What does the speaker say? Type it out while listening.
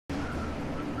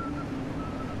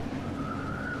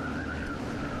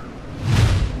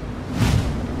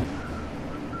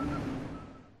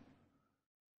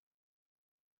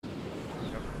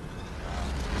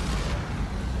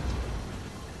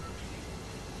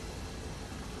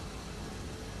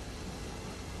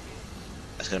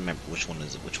I gotta remember which one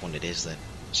it is then.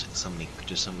 There's so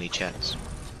many chats.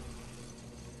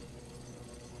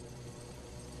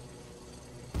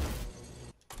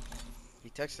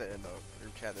 He texted in the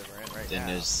group chat that we're in right Then now.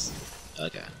 there's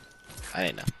okay. I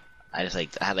didn't know. I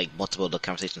had like multiple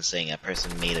conversations saying a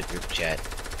person made a group chat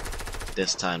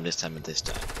this time, this time, and this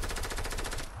time.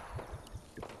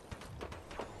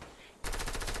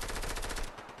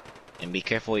 And be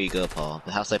careful where you go, Paul.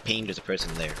 The house I pinged, there's a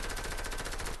person there.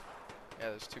 Yeah,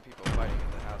 there's two people fighting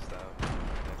in the house though.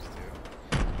 Next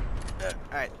to.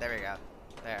 Alright, there we go.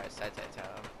 There, I said to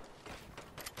him.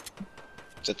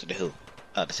 So to the who?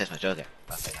 Oh, the text message. Okay.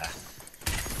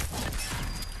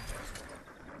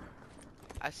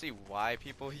 I see why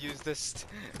people use this,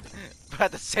 but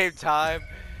at the same time,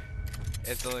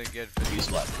 it's only good for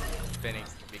Use what?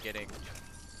 beginning.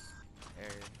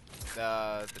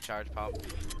 The charge pump.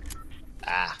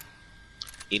 Ah.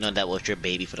 You know that was your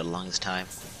baby for the longest time.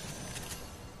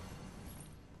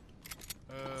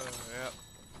 Yep.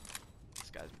 This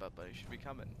guy's butt buddy should be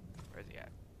coming. Where's he at?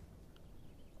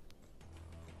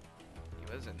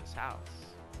 He was in this house.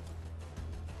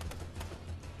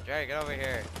 Jerry, get over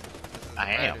here.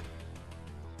 I am.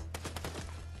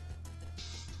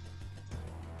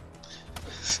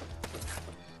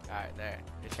 Alright, there.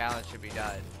 Your challenge should be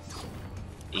done.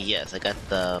 Yes, I got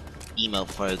the email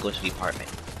before I go to the apartment.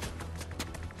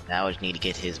 Now I just need to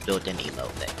get his built-in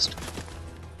email next.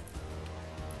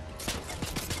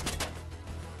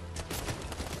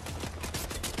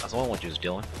 I was wondering what you was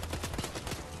doing.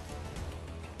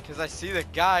 Because I see the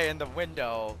guy in the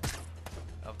window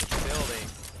of the building.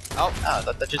 Oh!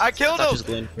 I killed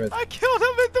him! I killed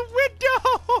him in the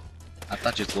window! I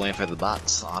thought you was going for the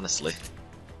bots, honestly.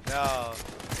 No.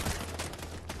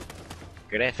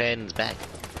 Your FN's back.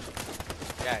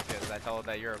 Yeah, because I told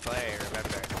that you're a player,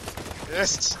 remember?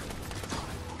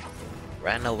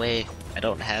 Ran away. I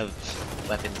don't have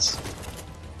weapons.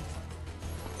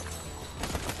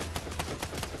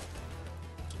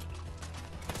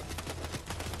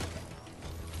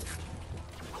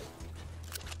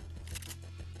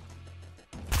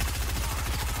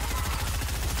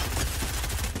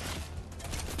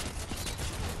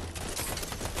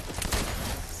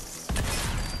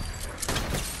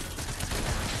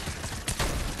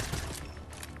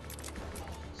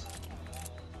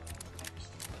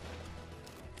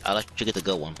 I'll let you get the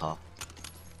good one, Paul.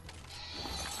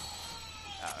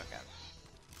 Oh, okay.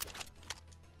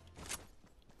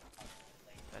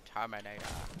 The Terminator.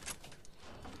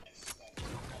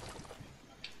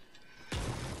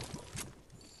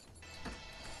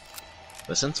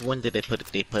 But since when did they put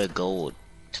a gold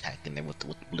tag in there with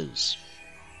the blues?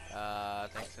 I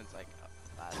think since like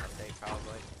last update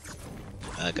probably.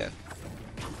 Okay.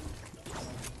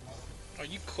 Are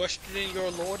you questioning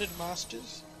your lord and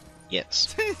masters?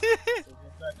 Yes. Go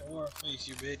back to Warface,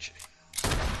 you bitch.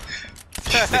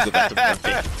 Go back to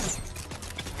Warface.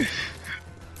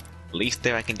 At least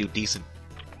there I can do decent.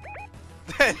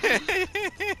 That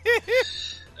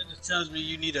just tells me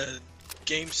you need a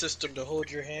game system to hold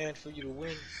your hand for you to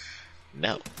win.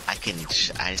 No, I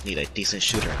just need a decent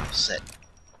shooter and I'm set.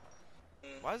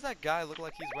 Why does that guy look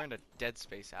like he's wearing a Dead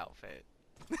Space outfit?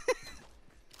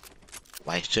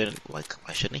 Why shouldn't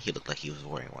he look like he was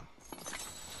wearing one?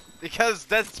 Because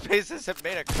Dead Space hasn't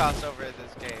made a crossover in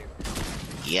this game.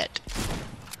 Yet.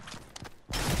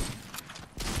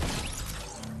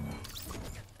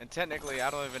 And technically,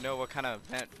 I don't even know what kind of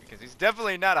event, because he's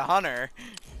definitely not a hunter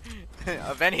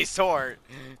of any sort.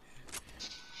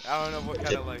 I don't know what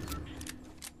kind of like.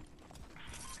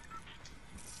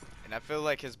 And I feel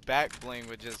like his back bling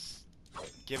would just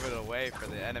give it away for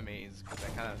the enemies.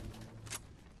 That kind of.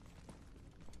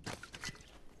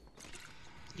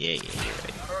 Yeah, you're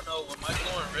right. I don't know, when my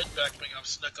glowing red back bling, I've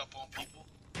snuck up on people.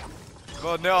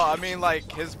 Well, no, I mean like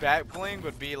his back bling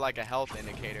would be like a health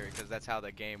indicator, because that's how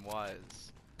the game was.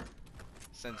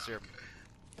 Since you're.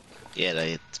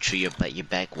 Yeah, true. Your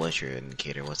back was your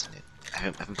indicator, wasn't it? I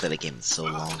haven't played a game in so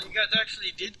long. So you guys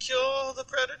actually did kill the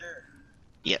predator?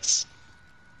 Yes.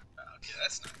 Okay,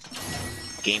 that's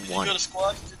nice. Game Did one. you go to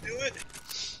squads to do it?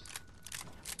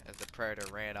 As the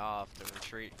predator ran off to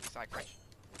retreat. It's like.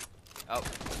 Oh.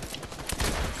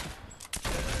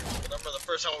 Remember the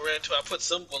first time I ran into it, I put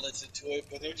some bullets into it,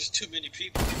 but there were just too many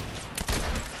people.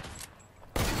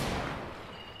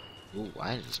 Ooh,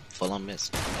 I just full on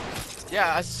missed.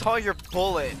 Yeah, I saw your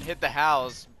bullet hit the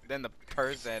house, then the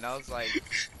person. I was like,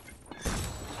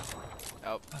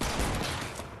 oh.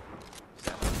 Is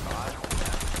that a bot?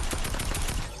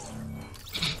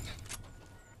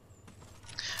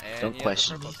 And Don't you have the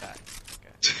question purple me. tag.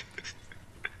 Okay.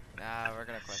 Nah, we're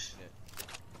gonna question it.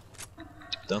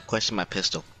 Don't question my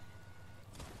pistol.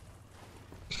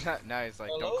 Now he's like,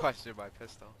 don't Hello? question my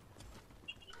pistol.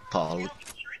 Paul.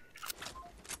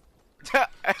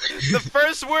 The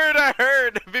first word I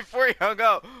heard before he hung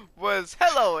up was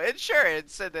 "hello,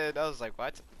 insurance," and then I was like,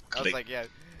 "What?" I was Click. like, "Yeah."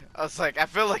 I was like, I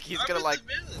feel like he's I'm gonna in like.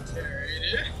 the military,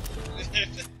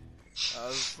 dude. I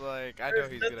was like, I know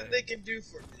There's he's nothing gonna. they can do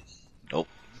for me. Nope.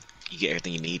 You get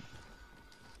everything you need.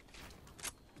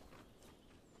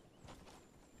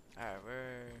 Alright,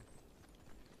 we're.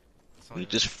 We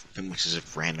just pretty much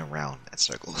just ran around that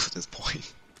circle at this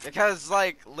point. Because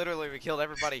like literally we killed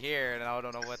everybody here, and I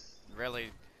don't know what really.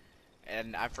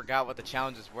 And I forgot what the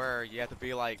challenges were. You have to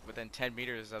be like within 10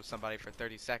 meters of somebody for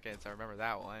 30 seconds. I remember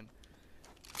that one.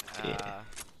 Yeah.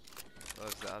 What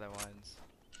was the other ones?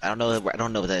 I don't know. I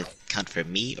don't know if that count for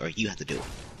me or you have to do it.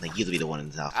 Like you have to be the one in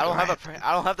the alpha. I don't have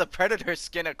I don't have the predator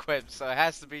skin equipped, so it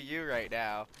has to be you right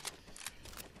now.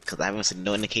 Because I haven't seen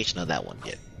no indication of that one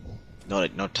yet. No,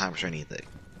 no timers or anything.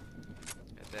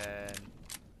 And then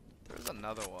there was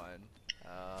another one.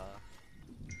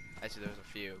 Actually, there was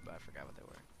a few, but I forgot what they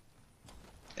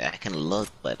were. I can look,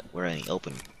 but we're in the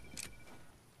open.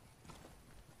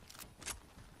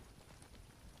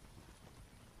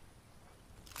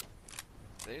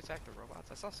 Did they attack the robots?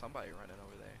 I saw somebody running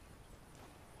over there.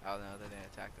 Oh no, they didn't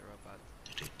attack the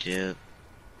robots.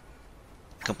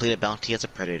 Complete a bounty as a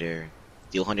predator.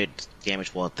 Deal 100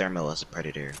 damage while thermal as a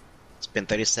predator. Spend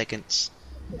 30 seconds.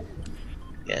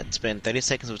 Yeah, spend 30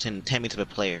 seconds within 10 meters of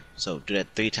a player. So do that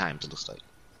 3 times, it looks like.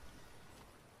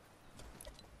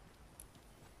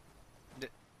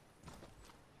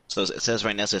 So it says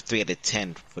right now it's a 3 out of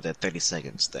 10 for that 30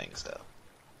 seconds thing, so.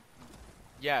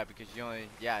 Yeah, because you only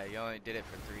did it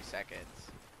for 3 seconds.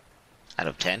 Out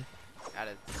of 10?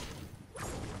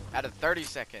 Out of 30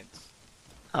 seconds.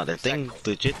 Oh, that thing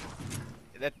legit.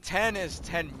 The 10 is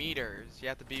 10 meters. You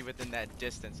have to be within that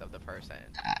distance of the person.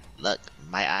 Look,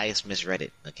 my eyes misread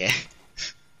it, okay?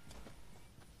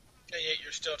 And yet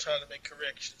you're still trying to make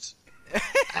corrections.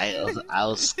 I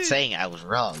was saying I was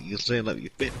wrong. You still let me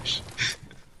finish.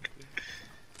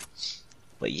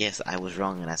 But yes, I was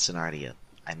wrong in that scenario.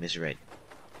 I misread.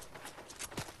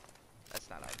 That's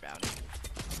not our bounty.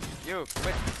 You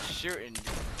quit shooting.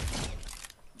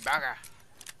 Bugger.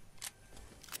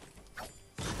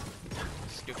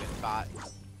 Stupid bot.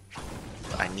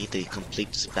 I need to complete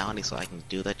this bounty so I can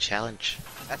do the challenge.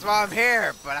 That's why I'm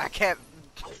here, but I can't.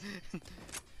 Let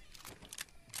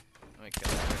me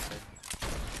kill that person.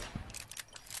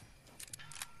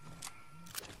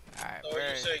 Alright, So where?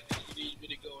 you're saying that you need me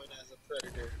to go in as a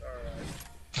predator.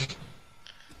 Alright.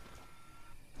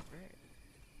 Where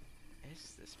is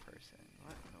this person?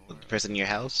 What in the The world? person in your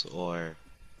house, or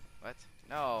What?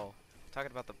 No. I'm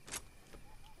talking about the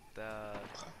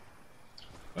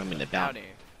I mean the bounty.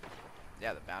 bounty.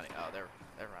 Yeah, the bounty. Oh, they're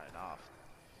running off.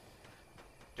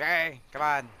 Jay, come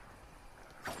on.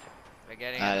 We're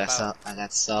getting in the boat. I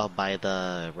got saw by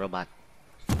the robot.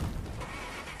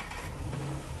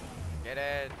 Get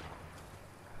it.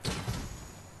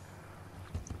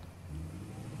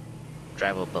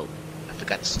 Drive a boat. I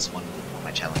forgot this is one of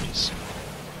my challenges.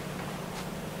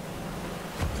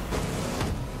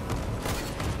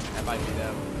 That might be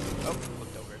them. Oh,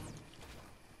 looked over.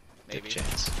 Maybe. Good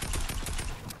chance.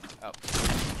 Oh.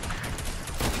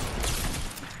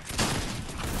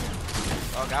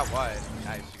 Oh, got one.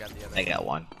 Nice, you got the other. I got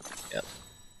one. Yep.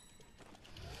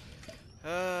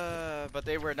 But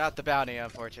they were not the bounty,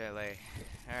 unfortunately.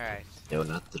 Alright, They were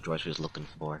not the droids we was looking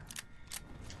for.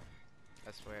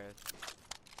 that's weird.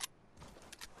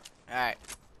 Alright.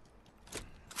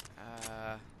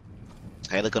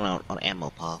 How you looking on ammo,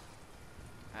 Paul?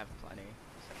 I have plenty.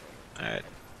 Alright.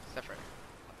 Except for,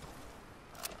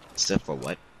 Except for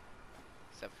what?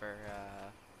 except for,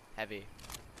 heavy.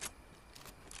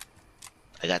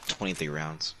 I got 23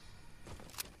 rounds.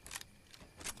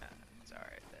 It's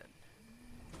alright then.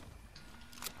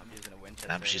 I'm using a Winchester.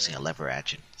 And I'm just using a lever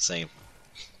action. Same.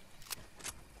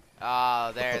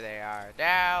 Oh, there they are.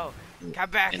 Now! Come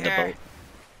back In the here! boat.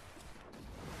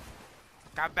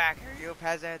 Come back here, you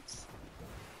peasants!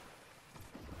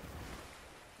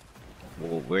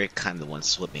 Well, we're kind of the ones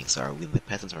swimming, so are we the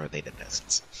peasants or are they the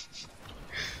peasants?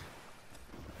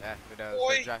 Yeah, who knows?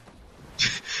 Boy.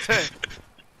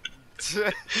 This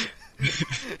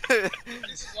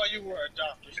is why you were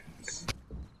adopted.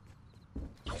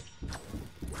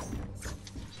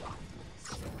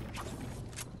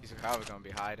 He's probably gonna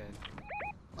be hiding.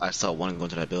 I saw one go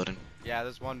into that building. Yeah,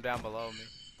 there's one down below me.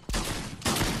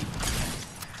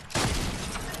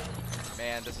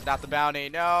 Man, this is not the bounty.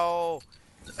 No!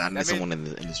 I found someone in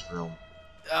this room.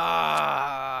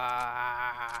 Ah,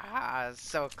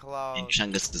 so close. And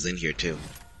Chungus is in here too.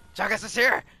 Chungus is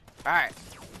here! Alright.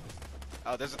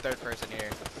 Oh, there's a third person here,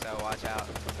 so watch out.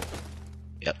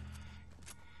 Yep.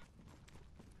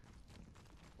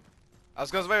 I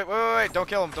was going. Wait! Don't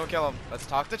kill him! Don't kill him! Let's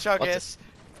talk to Chuggus,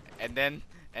 and then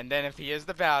if he is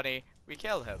the bounty, we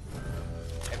kill him.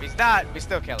 If he's not, we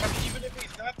still kill him. Even if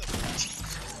he's not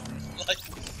the like,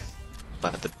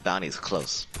 But the bounty's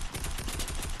close.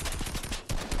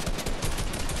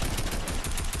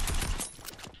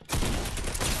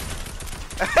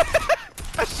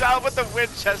 I shot him with the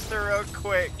Winchester real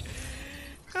quick.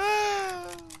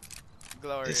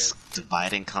 Glorious. It's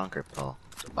divide and conquer, Paul.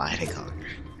 Divide and conquer.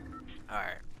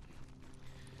 Alright.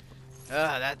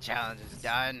 That challenge is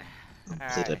done.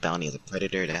 Complete the bounty of the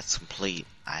predator. That's complete.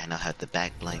 I now have the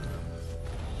back bling.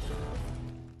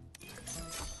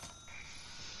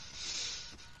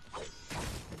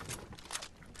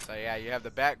 So yeah, you have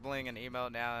the back bling and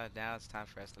emote now. Now it's time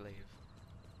for us to leave.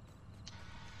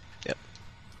 Yep.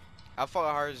 How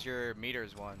far hard is your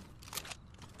meters one?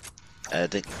 I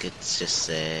think it's just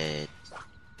said.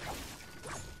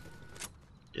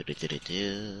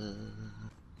 Do.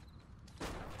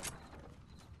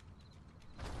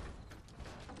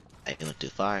 I went too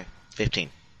far. 15.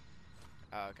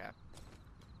 Oh, okay.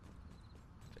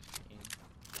 15.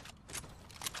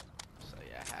 So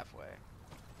yeah, halfway.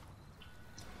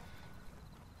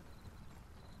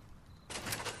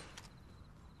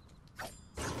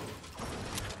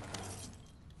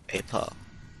 Hey, Paul.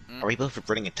 Are we both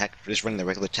running attack? Just running the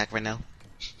regular attack right now?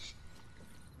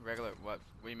 Regular what?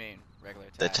 What do you mean? Regular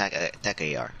The attack? attack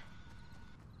AR.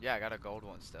 Yeah, I got a gold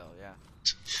one still. Yeah.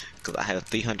 Because I have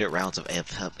 300 rounds of AR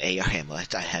ammo.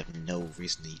 I have no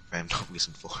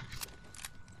reason for.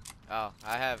 Oh,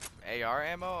 I have AR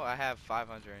ammo. I have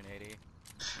 580.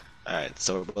 Alright,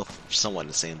 so we're both somewhat in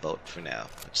the same boat for now.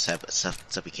 Just have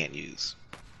stuff we can't use.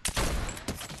 Yeah,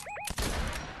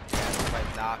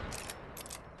 like knock.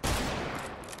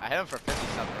 I hit him for 50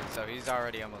 something, so he's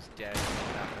already almost dead.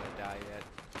 He's not gonna die yet.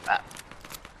 Ah,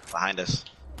 behind us.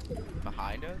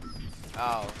 Behind us?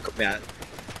 Oh. Come on.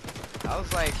 I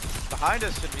was like, behind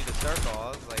us should be the circle. I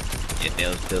was like,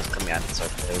 Yeah, it was coming out of the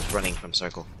circle. It was running from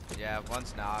circle. yeah,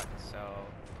 one's knocked, so.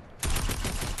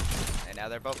 And now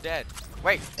they're both dead.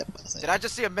 Wait, Yep, did I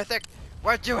just see a mythic?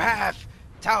 What'd you have?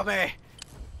 Tell me.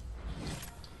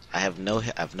 I have no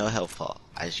health, Paul.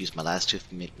 I just used my last two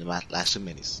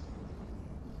minis.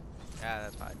 Yeah,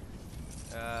 that's fine.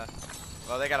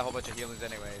 Well, they got a whole bunch of healings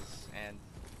anyways, and.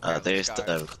 There's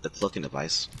scars. the cloaking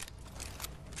device.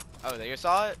 Oh, you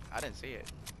saw it? I didn't see it.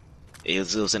 It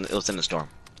was in the storm.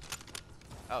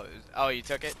 Oh, oh, you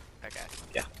took it? Okay.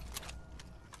 Yeah.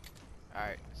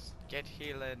 Alright, get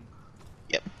healing.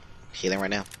 Yep. Healing right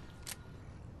now.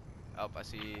 Oh, I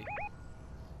see.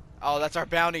 Oh, that's our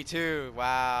bounty too.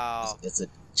 Wow. It's a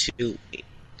two.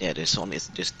 Yeah, there's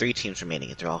 3 teams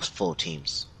remaining. They're all full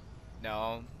teams.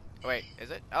 No. Wait,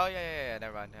 is it? Oh, yeah.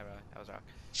 Never mind. I was wrong.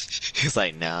 He's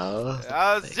like, no.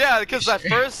 Yeah, because at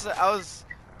first I was.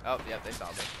 Oh, yeah, they saw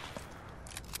me.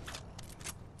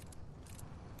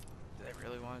 Do they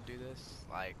really want to do this?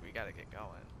 Like, we gotta get going.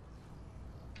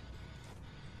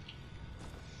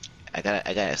 I got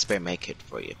a spare med kit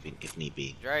for you if need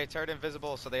be. You already turned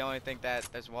invisible, so they only think that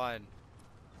there's one.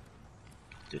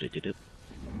 Do.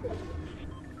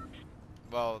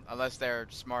 Well, unless they're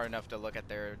smart enough to look at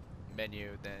their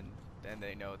menu, then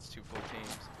they know it's 2 full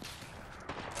teams.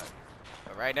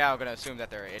 But right now, I'm gonna assume that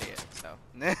they're idiots. So.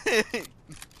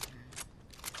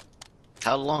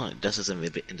 How long does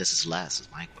this last? Is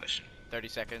my question. 30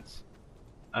 seconds.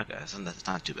 Okay, so that's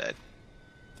not too bad.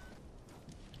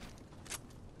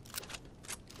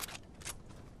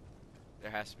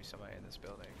 There has to be somebody in this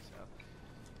building. So.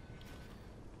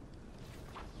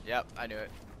 Yep, I knew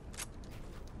it.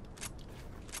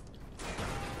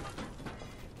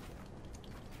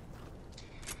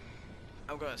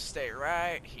 I'm gonna stay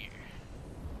right here.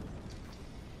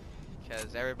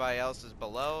 Because everybody else is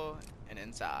below and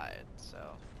inside, so.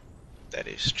 That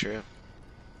is true.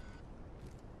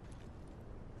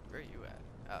 Where are you at?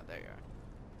 Oh, there you are.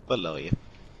 Below you.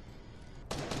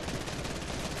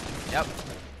 Yep.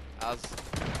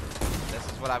 This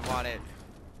is what I wanted.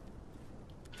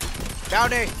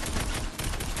 Bounty!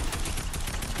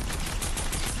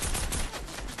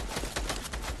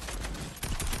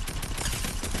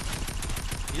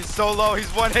 He's so low, he's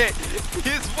 1 hit!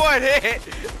 He's 1 hit!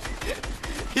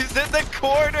 He's in the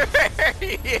corner!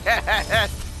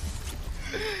 Yes!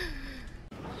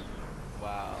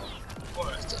 Wow.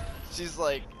 She's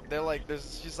like,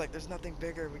 there's nothing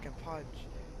bigger we can punch.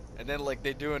 And then like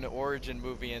they do an origin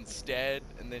movie instead,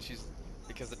 and then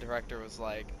because the director was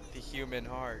like, the human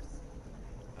heart.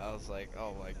 I was like,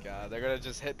 oh my god, they're gonna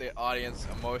just hit the audience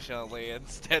emotionally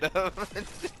instead of.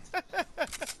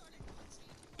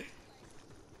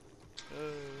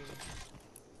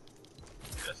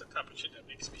 That's the type of shit that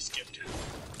makes me skip town.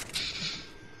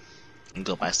 And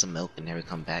go buy some milk and never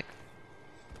come back.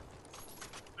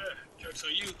 Jokes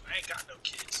on you, I ain't got no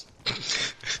kids.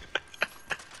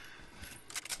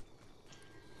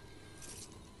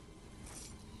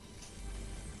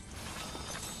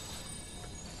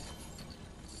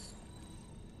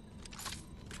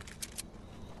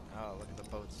 Oh, look at the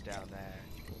boats down there.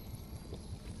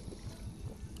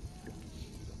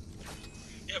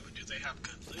 Yeah, but do they have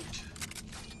good loot?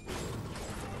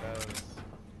 Who knows?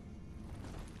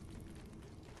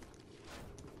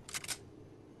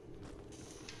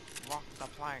 Walk the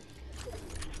plank.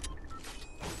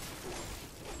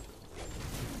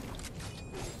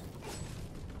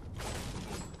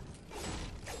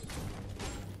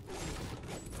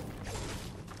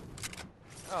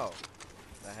 Oh,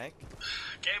 the heck?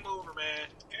 Game over, man.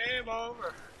 Game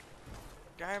over.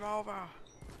 Game over.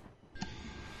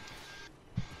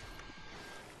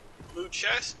 Blue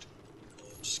chest.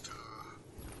 Gold scar.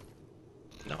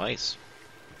 Nice.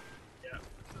 Yeah,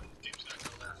 game's not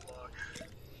gonna last long.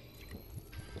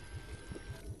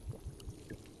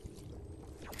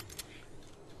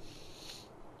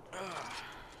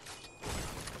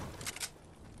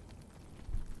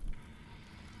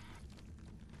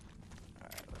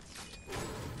 Alright, let's see.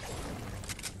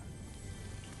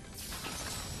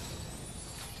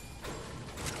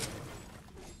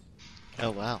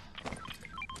 Oh wow.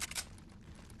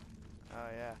 Oh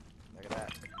yeah, look at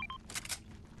that.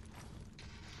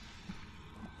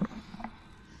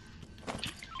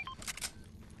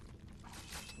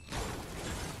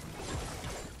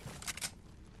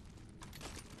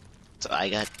 So I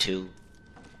got two.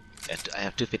 I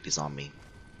have 250s on me.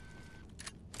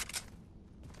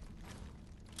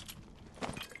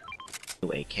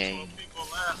 Two AK. 12 people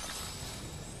left.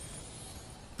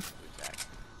 Who's that?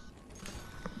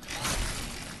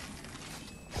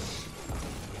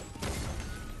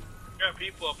 Got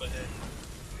people up ahead.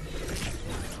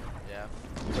 Yeah.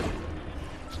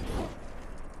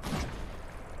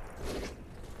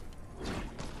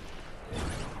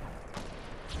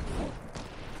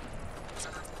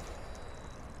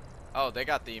 Oh, they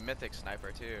got the mythic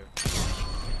sniper too.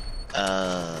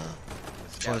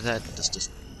 What was that?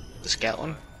 The scout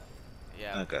one?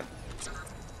 Yeah. Okay.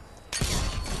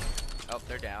 Oh,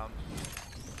 they're down.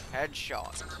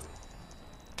 Headshot.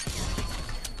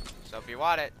 So if you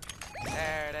want it,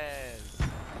 there it is.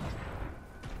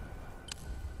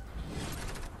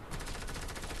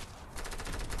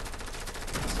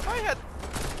 Somebody had.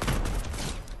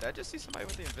 Did I just see somebody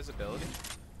with the invisibility?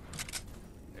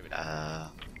 Maybe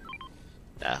not.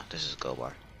 Nah, this is Gold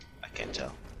Bar. I can't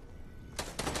tell.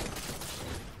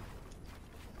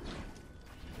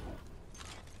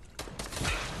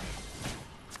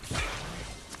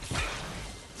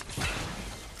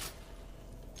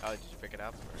 Oh, did you pick it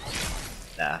up?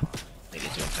 Nah, make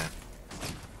it do okay.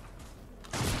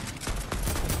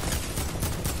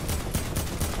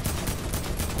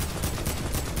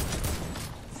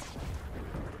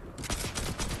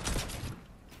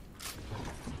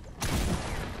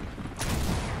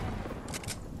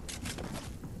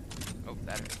 Oh,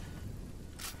 that hurt.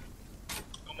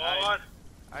 Come on.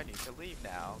 I need to leave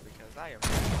now because I am.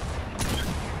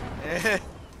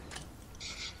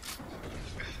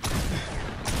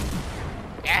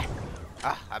 Yeah.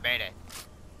 Ah, I made it.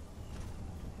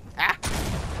 Ah!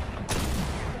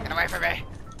 Get away from me!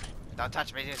 Don't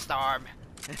touch me, you storm.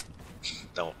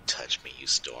 Don't touch me, you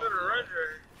storm. Better run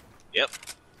here. Yep.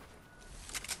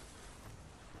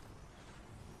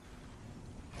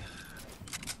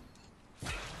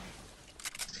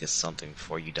 Let's get something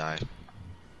before you die.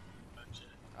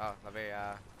 Oh, let me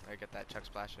get that Chuck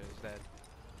Splasher instead.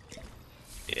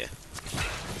 Yeah.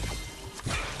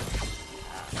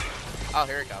 Oh,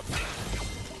 here it comes.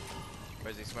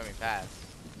 Where's he swimming past?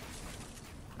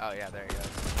 Oh yeah, there he goes.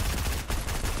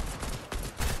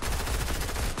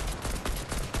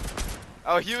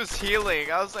 Oh, he was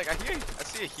healing. I was like, I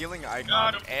see a healing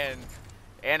icon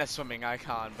and a swimming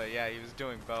icon, but yeah, he was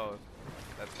doing both.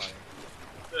 That's funny.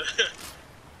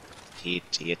 He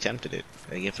attempted it.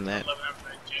 I give him that. I love having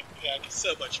that game. Yeah, I get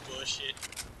so much bullshit.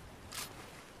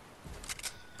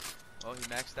 Well, he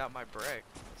maxed out my brick.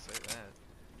 I'll say that.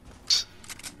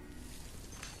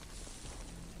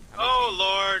 Oh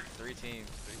lord, 3 teams.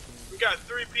 we got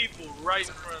 3 people right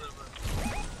in front of us.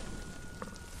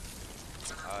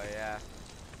 Oh yeah.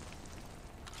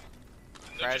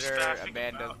 And they're just Predator, staffing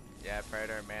Amanda. them out. Yeah,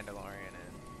 Predator, Mandalorian,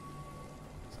 and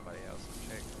somebody else.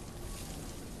 Chick.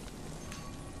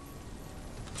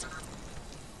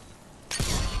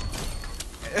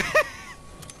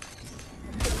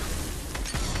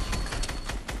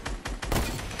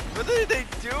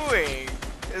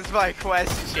 my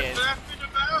question. What happened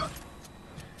about?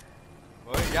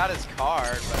 Well, he got his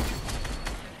card, but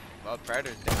well,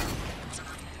 Predator's down.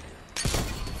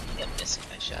 Yep, missing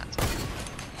my shot.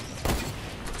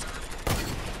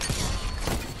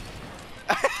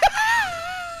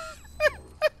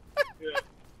 Yeah.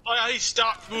 Oh, yeah, he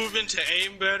stopped moving to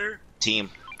aim better. Team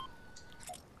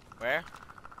Where?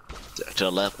 to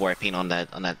the left where I paint on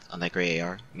that gray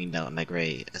AR. I mean, no, on that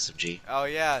gray SMG. Oh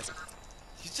yeah,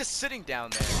 he's just sitting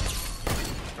down there.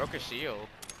 Broke a shield.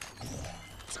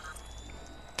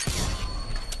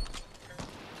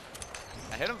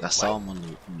 I hit him. I saw him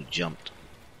when he jumped.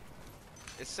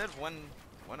 It said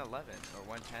 111 or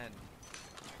 110.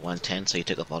 110, so he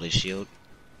took off all his shield.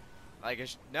 Like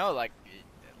no, like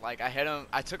I hit him.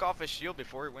 I took off his shield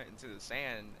before he went into the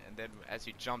sand, and then as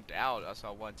he jumped out, I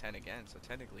saw 110 again. So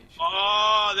technically, he should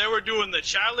Oh, they were doing the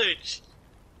challenge.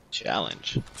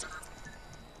 Challenge.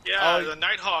 Yeah, Oh. the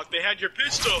Nighthawk. They had your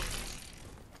pistol.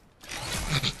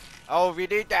 Oh, we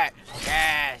need that.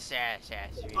 Yes. We I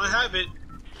need have it.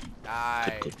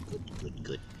 Nice.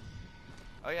 Good.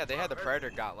 Oh yeah, they had the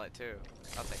Predator Gauntlet too.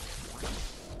 I'll take it.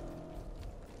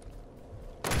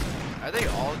 Are they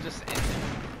all just in there?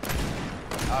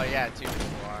 Oh yeah, 2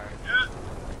 people are. Yeah,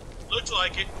 looks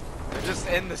like it. They're just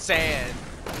in the sand.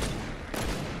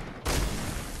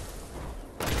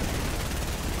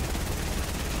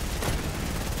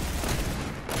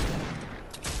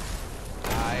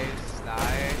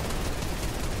 Nice.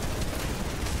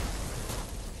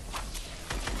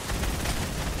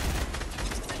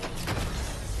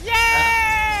 Yay!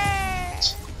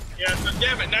 Yeah, but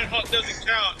damn it, Nighthawk doesn't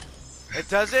count. It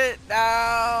does it? No.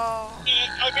 I mean,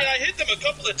 I hit them a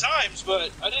couple of times, but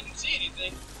I didn't see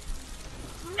anything.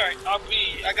 Alright,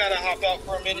 I gotta hop out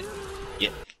for a minute.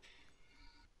 Yep.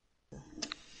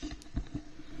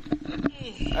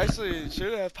 Actually, it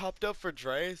should have popped up for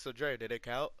Dre. So Dre, did it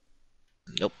count?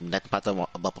 Nope, that popped up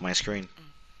on my screen.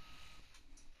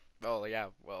 Oh yeah.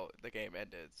 Well, the game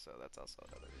ended, so that's also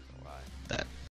another reason why. That.